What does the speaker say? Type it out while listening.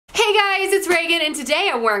guys, it's Reagan, and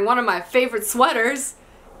today I'm wearing one of my favorite sweaters.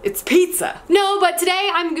 It's pizza. No, but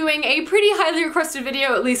today I'm doing a pretty highly requested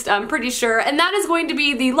video, at least I'm pretty sure, and that is going to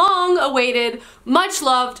be the long-awaited,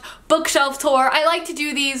 much-loved bookshelf tour. I like to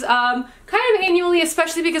do these kind of annually,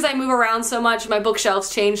 especially because I move around so much, my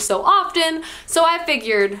bookshelves change so often, so I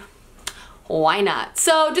figured, why not?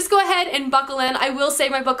 So just go ahead and buckle in. I will say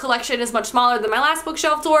my book collection is much smaller than my last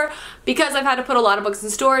bookshelf tour because I've had to put a lot of books in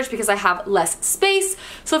storage because I have less space.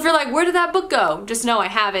 So if you're like, where did that book go? Just know I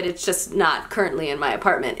have it. It's just not currently in my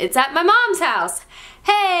apartment. It's at my mom's house.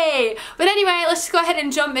 Hey! But anyway, let's just go ahead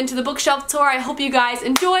and jump into the bookshelf tour. I hope you guys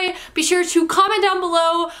enjoy. Be sure to comment down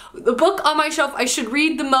below the book on my shelf I should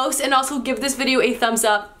read the most, and also give this video a thumbs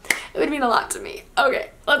up. It would mean a lot to me. Okay,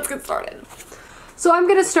 let's get started. So I'm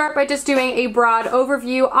going to start by just doing a broad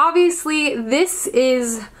overview. Obviously, this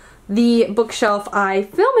is the bookshelf I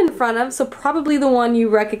film in front of, so probably the one you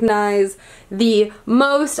recognize the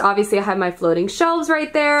most. Obviously, I have my floating shelves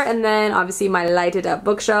right there, and then obviously my lighted up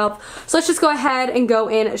bookshelf. So let's just go ahead and go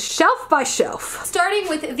in shelf by shelf. Starting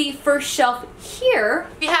with the first shelf here,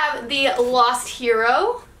 we have the Lost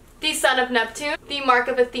Hero, the Son of Neptune, the Mark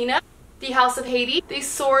of Athena, the House of Hades, the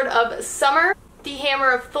Sword of Summer, the Hammer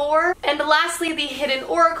of Thor, and lastly the Hidden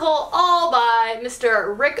Oracle, all by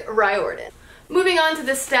Mr. Rick Riordan. Moving on to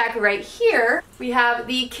the stack right here, we have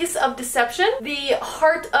the Kiss of Deception, the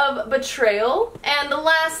Heart of Betrayal, and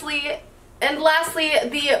lastly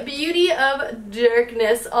the Beauty of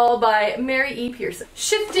Darkness, all by Mary E. Pearson.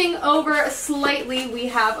 Shifting over slightly, we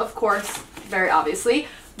have, of course, very obviously,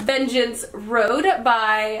 Vengeance Road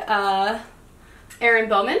by Aaron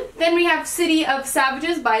Bowman. Then we have City of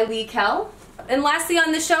Savages by Lee Kell. And lastly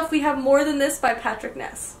on this shelf we have More Than This by Patrick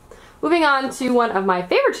Ness. Moving on to one of my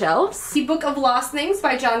favorite shelves, The Book of Lost Things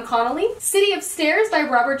by John Connolly, City of Stairs by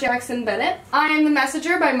Robert Jackson Bennett, I Am the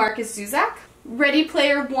Messenger by Marcus Zusak, Ready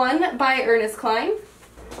Player One by Ernest Cline,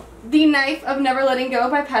 The Knife of Never Letting Go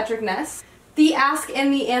by Patrick Ness, The Ask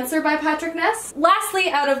and the Answer by Patrick Ness.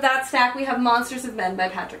 Lastly, out of that stack, we have Monsters of Men by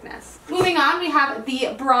Patrick Ness. Moving on, we have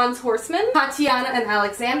The Bronze Horseman, Tatiana and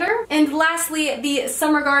Alexander. And lastly, The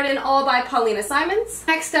Summer Garden, all by Paulina Simons.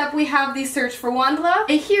 Next up, we have The Search for Wandla,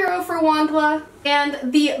 A Hero for Wandla,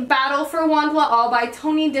 and The Battle for Wandla, all by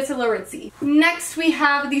Tony DiTillorizzi. Next, we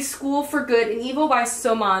have The School for Good and Evil by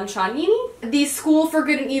Soman Chanini. The School for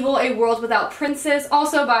Good and Evil, A World Without Princes,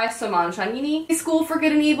 also by Soman Chanini. The School for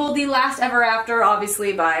Good and Evil, The Last Ever After,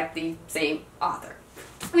 obviously by the same author.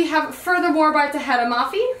 We have Furthermore by Taheda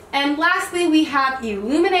Mafi. And lastly, we have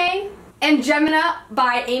Illuminae and Gemina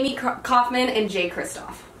by Amy Kaufman and Jay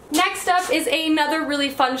Kristoff. Next up is another really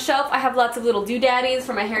fun shelf. I have lots of little doodaddies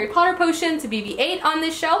from my Harry Potter potion to BB-8 on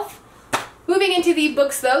this shelf. Moving into the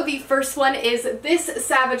books though, the first one is This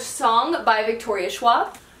Savage Song by Victoria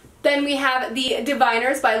Schwab. Then we have The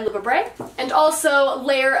Diviners by Libba Bray, and also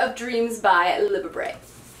Lair of Dreams by Libba Bray.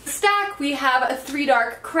 Stack, we have Three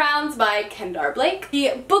Dark Crowns by Kendar Blake,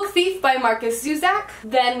 The Book Thief by Marcus Zusak,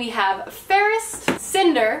 then we have Fairest,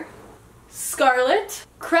 Cinder, Scarlet,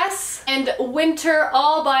 Cress, and Winter,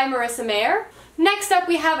 all by Marissa Mayer. Next up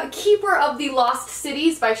we have Keeper of the Lost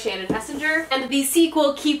Cities by Shannon Messenger, and the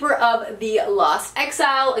sequel Keeper of the Lost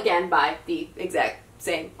Exile, again by the exact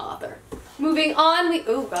same author. Moving on, we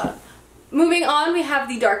have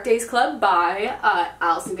The Dark Days Club by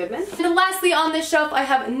Alison Goodman. And lastly on this shelf I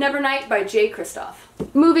have Nevernight by Jay Kristoff.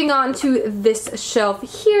 Moving on to this shelf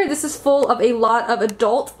here, this is full of a lot of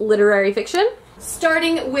adult literary fiction.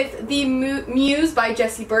 Starting with The Muse by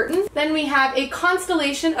Jessie Burton. Then we have A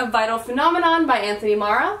Constellation of Vital Phenomenon by Anthony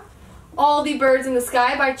Mara. All the Birds in the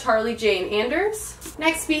Sky by Charlie Jane Anders.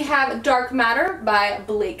 Next we have Dark Matter by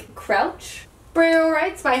Blake Crouch. Burial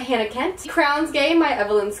Rites by Hannah Kent. Crown's Game by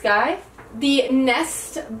Evelyn Skye. The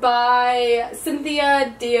Nest by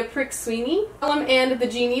Cynthia Deaprick Sweeney. Ellum and the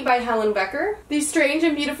Genie by Helen Becker. The Strange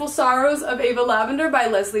and Beautiful Sorrows of Ava Lavender by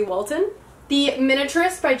Leslie Walton. The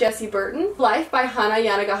Miniaturist by Jessie Burton, Life by Hana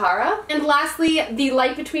Yanagihara, and lastly, The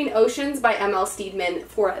Light Between Oceans by M.L. Steedman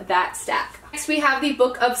for that stack. Next we have The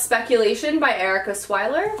Book of Speculation by Erica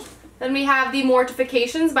Swiler. Then we have The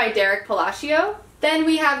Mortifications by Derek Palacio. Then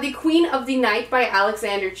we have The Queen of the Night by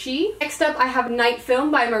Alexander Chee. Next up I have Night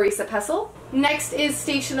Film by Marisa Pessel. Next is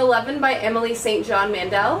Station 11 by Emily St. John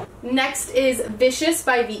Mandel. Next is Vicious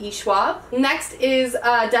by V.E. Schwab. Next is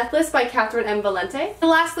Deathless by Catherine M. Valente. And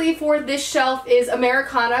lastly for this shelf is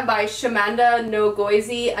Americana by Shamanda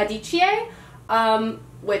Ngozi Adichie,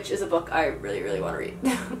 which is a book I really want to read.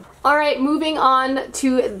 Alright, moving on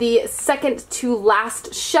to the second to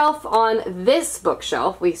last shelf on this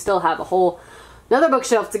bookshelf. We still have another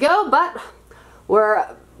bookshelf to go, but we're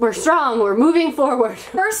We're strong, we're moving forward.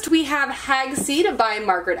 First we have Hagseed by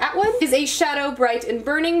Margaret Atwood. Is A Shadow Bright and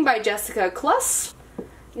Burning by Jessica Kluss.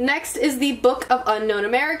 Next is the Book of Unknown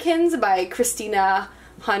Americans by Christina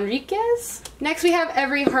Henriquez. Next we have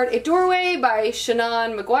Every Heart a Doorway by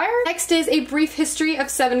Shannon McGuire. Next is A Brief History of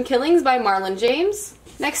Seven Killings by Marlon James.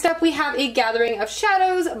 Next up we have A Gathering of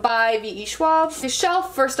Shadows by V.E. Schwab. The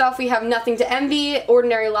shelf, first off we have Nothing to Envy,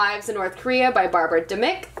 Ordinary Lives in North Korea by Barbara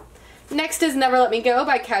Demick. Next is Never Let Me Go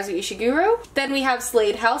by Kazu Ishiguro. Then we have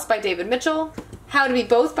Slade House by David Mitchell. How to Be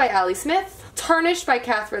Both by Ali Smith. Tarnished by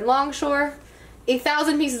Catherine Longshore. A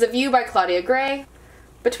Thousand Pieces of You by Claudia Gray.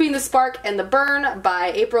 Between the Spark and the Burn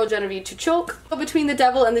by April Genevieve Tuchok. Between the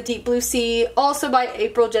Devil and the Deep Blue Sea, also by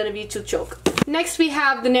April Genevieve Tuchok. Next we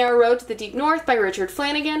have The Narrow Road to the Deep North by Richard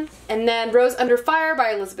Flanagan. And then Rose Under Fire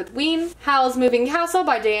by Elizabeth Ween. Howl's Moving Castle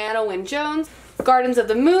by Diana Wynne Jones. Gardens of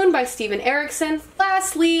the Moon by Steven Erikson.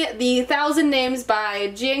 Lastly, The Thousand Names by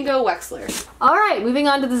Django Wexler. Alright, moving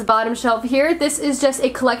on to this bottom shelf here. This is just a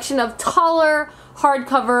collection of taller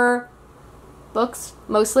hardcover books,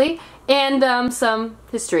 mostly, and some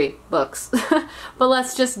history books. But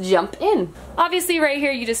let's just jump in. Obviously right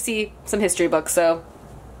here you just see some history books, so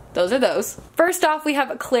those are those. First off, we have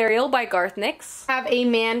Clariel by Garth Nix. We have A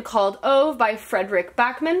Man Called Ove by Frederick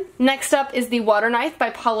Backman. Next up is The Water Knife by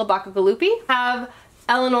Paolo Bacigalupi. Have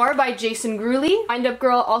Eleanor by Jason Grewley. Wind Up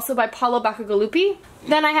Girl also by Paolo Bacigalupi.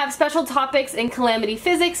 Then I have Special Topics in Calamity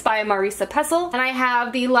Physics by Marisa Pessel. And I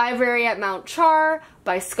have The Library at Mount Char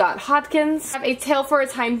by Scott Hodkins. I have A Tale for a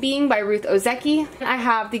Time Being by Ruth Ozeki. And I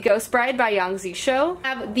have The Ghost Bride by Yangzi Shou. I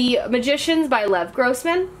have The Magicians by Lev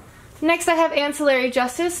Grossman. Next I have Ancillary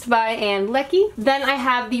Justice by Anne Leckie. Then I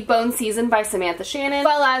have The Bone Season by Samantha Shannon, as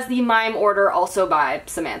well as The Mime Order also by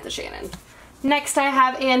Samantha Shannon. Next I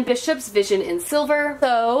have Anne Bishop's Vision in Silver.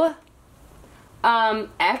 So,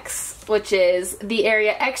 X, which is The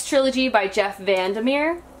Area X Trilogy by Jeff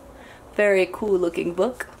Vandermeer. Very cool looking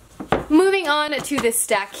book. Moving on to this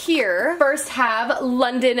stack here, first have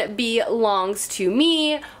London Belongs to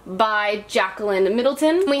Me by Jacqueline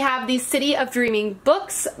Middleton. We have The City of Dreaming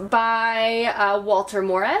Books by Walter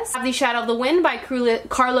Morris. We have The Shadow of the Wind by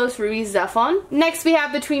Carlos Ruiz Zafón. Next we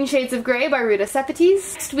have Between Shades of Grey by Rita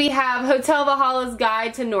Sepetys. Next we have Hotel Valhalla's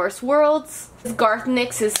Guide to Norse Worlds. Garth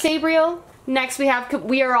Nix's Sabriel. Next we have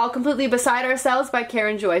We Are All Completely Beside Ourselves by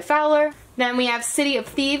Karen Joy Fowler. Then we have City of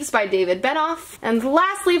Thieves by David Benoff. And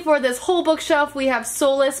lastly for this whole bookshelf we have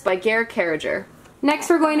Solace by Gare Carriger. Next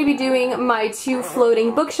we're going to be doing my two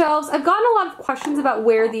floating bookshelves. I've gotten a lot of questions about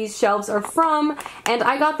where these shelves are from, and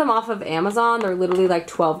I got them off of Amazon. They're literally like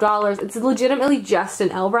 $12. It's legitimately just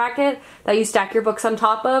an L bracket that you stack your books on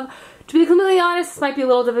top of. To be completely honest, this might be a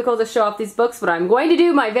little difficult to show off these books, but I'm going to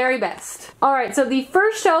do my very best. Alright, so the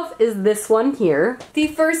first shelf is this one here. The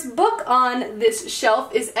first book on this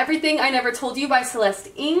shelf is Everything I Never Told You by Celeste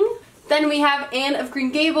Ng. Then we have Anne of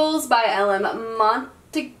Green Gables by L.M.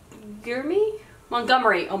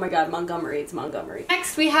 Montgomery. Oh my god, Montgomery. It's Montgomery.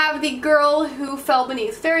 Next we have The Girl Who Fell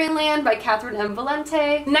Beneath Fairyland by Catherine M.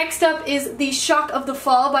 Valente. Next up is The Shock of the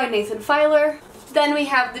Fall by Nathan Filer. Then we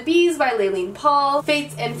have The Bees by Laylene Paul,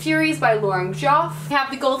 Fates and Furies by Lauren Joff. We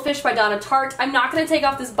have The Goldfish by Donna Tartt. I'm not going to take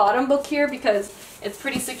off this bottom book here because it's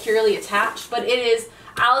pretty securely attached, but it is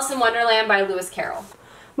Alice in Wonderland by Lewis Carroll.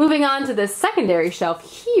 Moving on to this secondary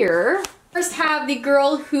shelf here. First have The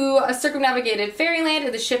Girl Who Circumnavigated Fairyland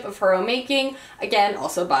in the Ship of Her Own Making, again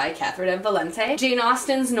also by Catherine M. Valente. Jane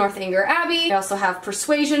Austen's Northanger Abbey. I also have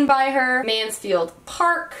Persuasion by her, Mansfield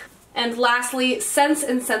Park. And lastly, Sense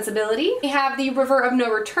and Sensibility. We have The River of No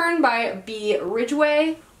Return by B.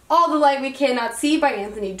 Ridgway. All the Light We Cannot See by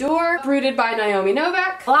Anthony Doerr. Uprooted by Naomi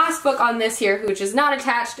Novak. The last book on this here, which is not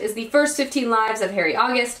attached, is The First 15 Lives of Harry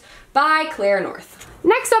August by Claire North.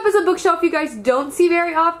 Next up is a bookshelf you guys don't see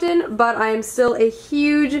very often, but I am still a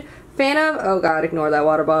huge fan of. Oh god, ignore that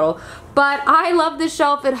water bottle. But I love this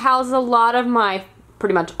shelf. It houses a lot of my,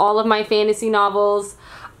 pretty much all of my fantasy novels.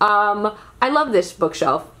 I love this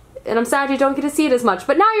bookshelf. And I'm sad you don't get to see it as much,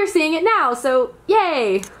 but now you're seeing it now, so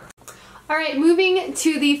yay! Alright, moving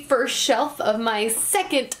to the first shelf of my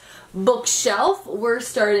second bookshelf. We're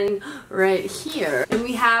starting right here. And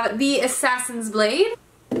we have The Assassin's Blade,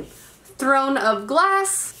 Throne of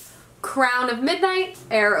Glass, Crown of Midnight,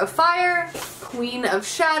 Heir of Fire, Queen of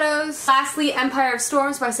Shadows. Lastly, Empire of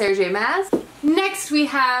Storms by Sarah J. Maas. Next we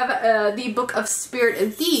have the Book of Spirit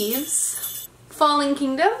and Thieves, Falling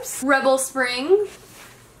Kingdoms, Rebel Spring,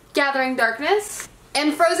 Gathering Darkness,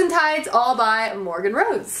 and Frozen Tides, all by Morgan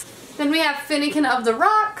Rhodes. Then we have Finnegan of the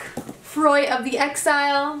Rock, Froy of the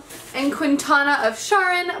Exile, and Quintana of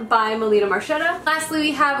Sharon by Melita Marchetta. Lastly,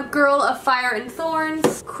 we have Girl of Fire and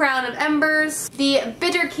Thorns, Crown of Embers, The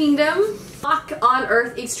Bitter Kingdom, Lock on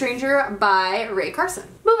Earth, A Stranger by Ray Carson.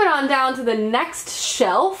 Moving on down to the next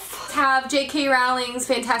shelf, have J.K. Rowling's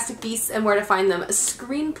Fantastic Beasts and Where to Find Them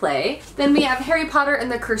screenplay. Then we have Harry Potter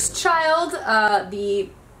and the Cursed Child, the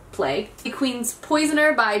play. The Queen's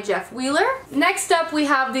Poisoner by Jeff Wheeler. Next up we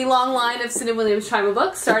have the long line of Cindy Williams Chima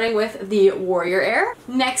books, starting with The Warrior Heir.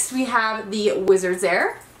 Next we have The Wizard's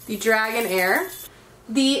Heir, The Dragon Heir,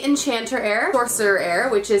 The Enchanter Heir, Sorcerer Heir,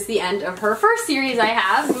 which is the end of her first series I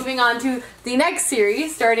have. Moving on to the next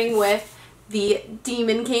series, starting with The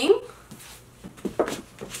Demon King.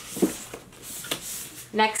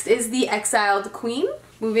 Next is The Exiled Queen.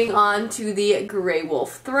 Moving on to the Grey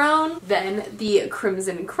Wolf Throne, then the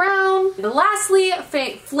Crimson Crown, and lastly,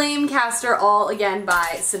 Flamecaster, all again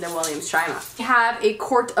by Cindy Williams Chima. We have A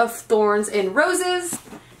Court of Thorns and Roses,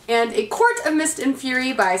 and A Court of Mist and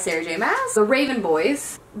Fury by Sarah J. Maas, The Raven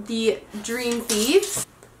Boys, The Dream Thieves,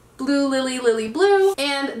 Blue Lily Lily Blue,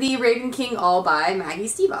 and The Raven King, all by Maggie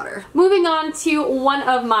Stiefvater. Moving on to one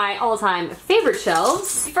of my all-time favorite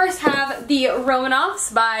shelves. We first have The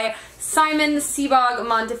Romanoffs by Simon Sebag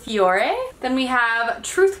Montefiore. Then we have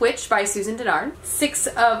Truth Witch by Susan Dennard, Six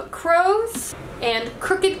of Crows, and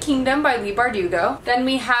Crooked Kingdom by Leigh Bardugo. Then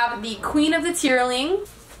we have The Queen of the Tierling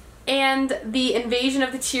and The Invasion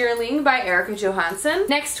of the Tierling by Erica Johansson.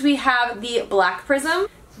 Next we have The Black Prism,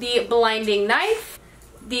 The Blinding Knife,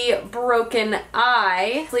 The Broken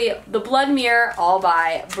Eye, The Blood Mirror, all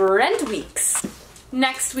by Brent Weeks.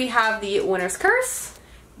 Next we have The Winter's Curse,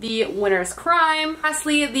 The Winter's Crime,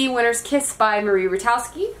 lastly The Winter's Kiss by Marie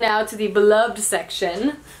Rutowski. Now to the beloved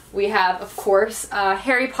section. We have, of course,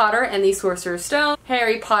 Harry Potter and the Sorcerer's Stone,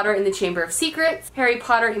 Harry Potter in the Chamber of Secrets, Harry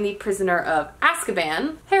Potter and the Prisoner of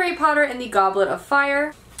Azkaban, Harry Potter and the Goblet of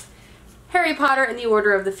Fire, Harry Potter and the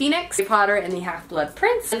Order of the Phoenix, Harry Potter and the Half-Blood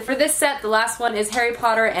Prince, and for this set, the last one is Harry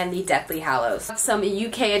Potter and the Deathly Hallows. We have some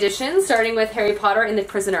UK editions, starting with Harry Potter and the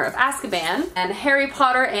Prisoner of Azkaban, and Harry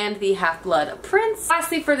Potter and the Half-Blood Prince.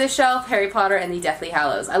 Lastly for this shelf, Harry Potter and the Deathly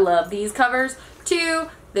Hallows. I love these covers too.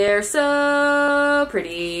 They're so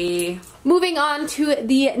pretty. Moving on to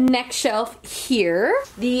the next shelf here,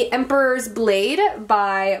 The Emperor's Blade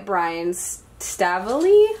by Brian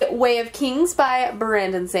Staveley, Way of Kings by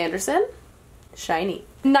Brandon Sanderson, shiny.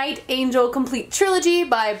 Night Angel Complete Trilogy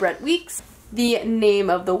by Brent Weeks, The Name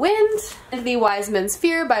of the Wind, and The Wise Men's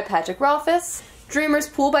Fear by Patrick Rothfuss, Dreamer's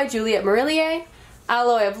Pool by Juliette Marillier,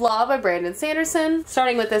 Alloy of Law by Brandon Sanderson.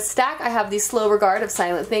 Starting with this stack, I have The Slow Regard of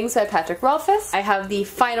Silent Things by Patrick Rothfuss. I have The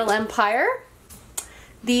Final Empire,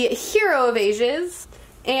 The Hero of Ages,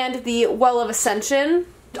 and The Well of Ascension,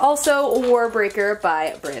 also Warbreaker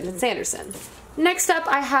by Brandon Sanderson. Next up,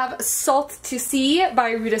 I have Salt to Sea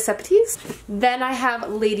by Ruta Sepetys. Then I have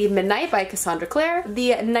Lady Midnight by Cassandra Clare,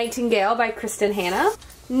 The Nightingale by Kristen Hanna.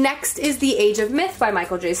 Next is The Age of Myth by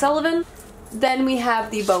Michael J. Sullivan. Then we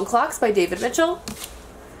have The Bone Clocks by David Mitchell.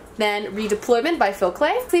 Then Redeployment by Phil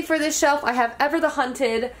Clay. For this shelf, I have Ever the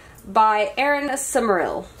Hunted by Aaron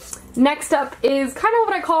Summerall. Next up is kind of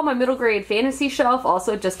what I call my middle grade fantasy shelf,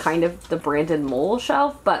 also just kind of the Brandon Mole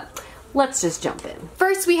shelf, but let's just jump in.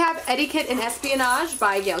 First we have Etiquette and Espionage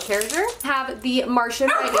by Gail Carriger. Have The Martian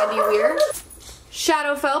by Andy Weir.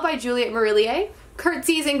 Shadowfell by Juliette Marillier.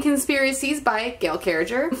 Curtsies and Conspiracies by Gail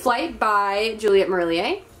Carriger. Flight by Juliette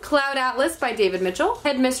Marillier. Cloud Atlas by David Mitchell.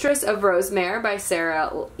 Headmistress of Rosemare by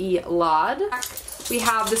Sarah E. Laud. We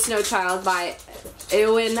have The Snow Child by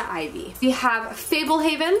Eowyn Ivey. We have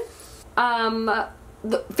Fablehaven.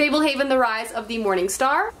 Fablehaven, The Rise of the Morning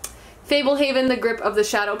Star. Fablehaven, The Grip of the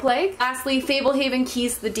Shadow Plague. Lastly, Fablehaven,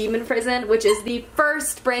 Keys to the Demon Prison, which is the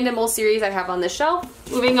first Brandon Mole series I have on this shelf.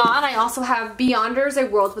 Moving on, I also have Beyonders, A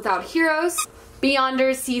World Without Heroes,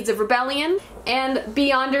 Beyonders, Seeds of Rebellion, and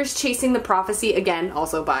Beyonders, Chasing the Prophecy, again,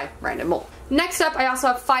 also by Brandon Mole. Next up, I also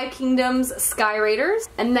have Five Kingdoms, Sky Raiders,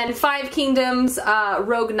 and then Five Kingdoms,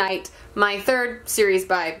 Rogue Knight, my third series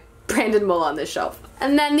by Brandon Mole on this shelf.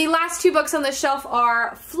 And then the last two books on this shelf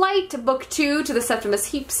are Flight, Book 2 to the Septimus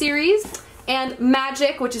Heap series, and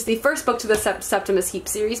Magic, which is the first book to the Septimus Heap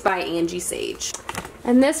series by Angie Sage.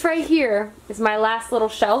 And this right here is my last little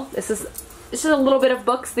shelf. This is a little bit of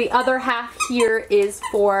books. The other half here is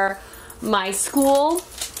for my school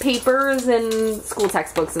papers and school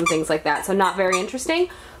textbooks and things like that, so not very interesting.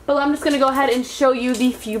 But I'm just going to go ahead and show you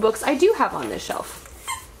the few books I do have on this shelf.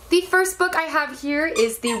 The first book I have here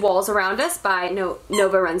is The Walls Around Us by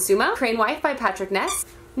Nova Rensuma. Crane Wife by Patrick Ness.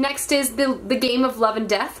 Next is the Game of Love and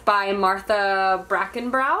Death by Martha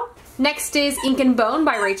Brackenbrow. Next is Ink and Bone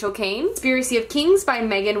by Rachel Kane. Conspiracy of Kings by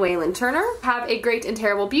Megan Whalen Turner. Have a Great and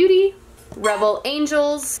Terrible Beauty, Rebel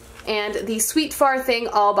Angels, and The Sweet Far Thing,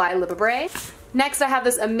 all by Libba Bray. Next I have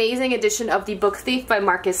this amazing edition of The Book Thief by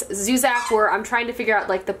Marcus Zuzak, where I'm trying to figure out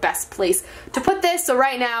like the best place to put this. So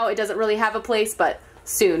right now it doesn't really have a place, but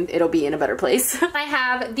soon it'll be in a better place. I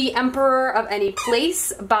have The Emperor of Any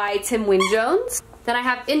Place by Tim Wynne-Jones. Then I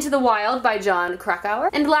have Into the Wild by John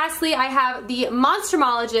Krakauer. And lastly, I have The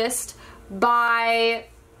Monstermologist by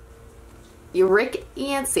Rick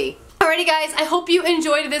Yancey. Alrighty guys, I hope you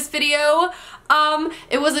enjoyed this video.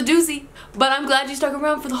 It was a doozy, but I'm glad you stuck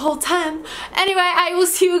around for the whole time. Anyway, I will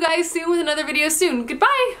see you guys soon with another video soon.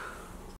 Goodbye!